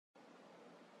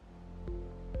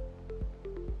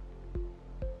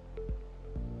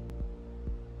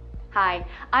Hi,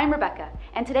 I'm Rebecca,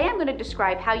 and today I'm going to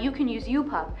describe how you can use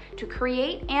uPub to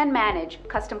create and manage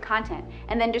custom content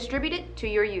and then distribute it to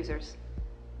your users.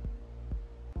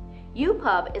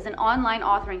 uPub is an online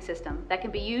authoring system that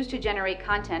can be used to generate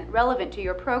content relevant to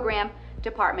your program,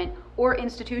 department, or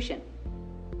institution.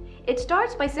 It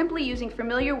starts by simply using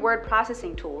familiar word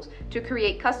processing tools to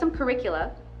create custom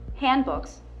curricula,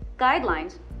 handbooks,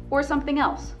 guidelines, or something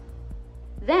else.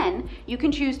 Then, you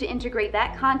can choose to integrate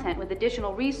that content with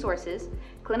additional resources,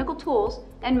 clinical tools,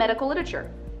 and medical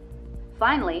literature.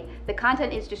 Finally, the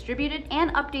content is distributed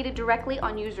and updated directly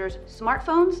on users'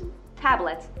 smartphones,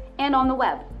 tablets, and on the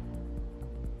web.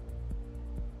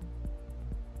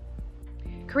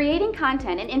 Creating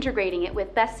content and integrating it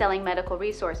with best-selling medical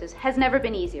resources has never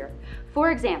been easier.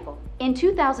 For example, in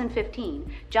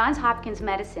 2015, Johns Hopkins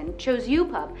Medicine chose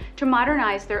uPub to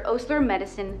modernize their Osler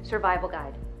Medicine Survival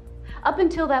Guide. Up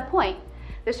until that point,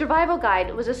 the Survival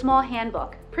Guide was a small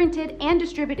handbook, printed and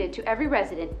distributed to every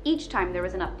resident each time there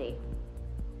was an update.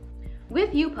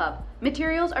 With uPub,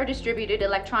 materials are distributed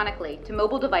electronically to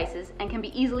mobile devices and can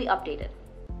be easily updated.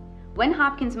 When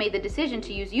Hopkins made the decision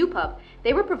to use uPub,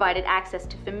 they were provided access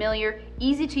to familiar,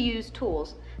 easy-to-use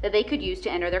tools that they could use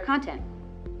to enter their content.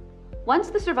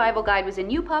 Once the Survival Guide was in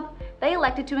uPub, they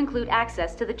elected to include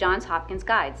access to the Johns Hopkins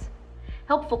Guides.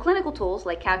 Helpful clinical tools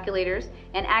like calculators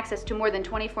and access to more than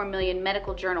 24 million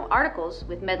medical journal articles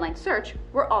with Medline Search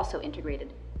were also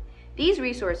integrated. These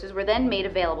resources were then made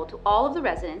available to all of the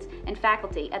residents and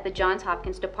faculty at the Johns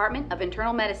Hopkins Department of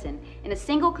Internal Medicine in a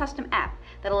single custom app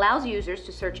that allows users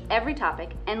to search every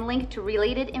topic and link to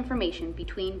related information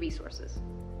between resources.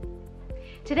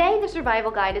 Today, the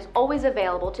Survival Guide is always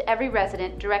available to every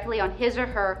resident directly on his or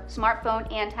her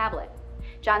smartphone and tablet.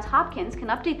 Johns Hopkins can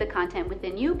update the content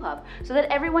within uPub so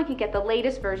that everyone can get the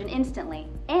latest version instantly,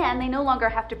 and they no longer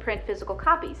have to print physical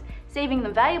copies, saving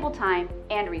them valuable time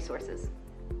and resources.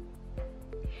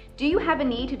 Do you have a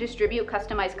need to distribute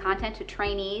customized content to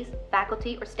trainees,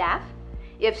 faculty, or staff?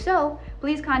 If so,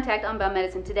 please contact Unbound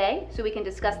Medicine today so we can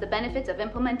discuss the benefits of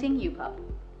implementing uPub.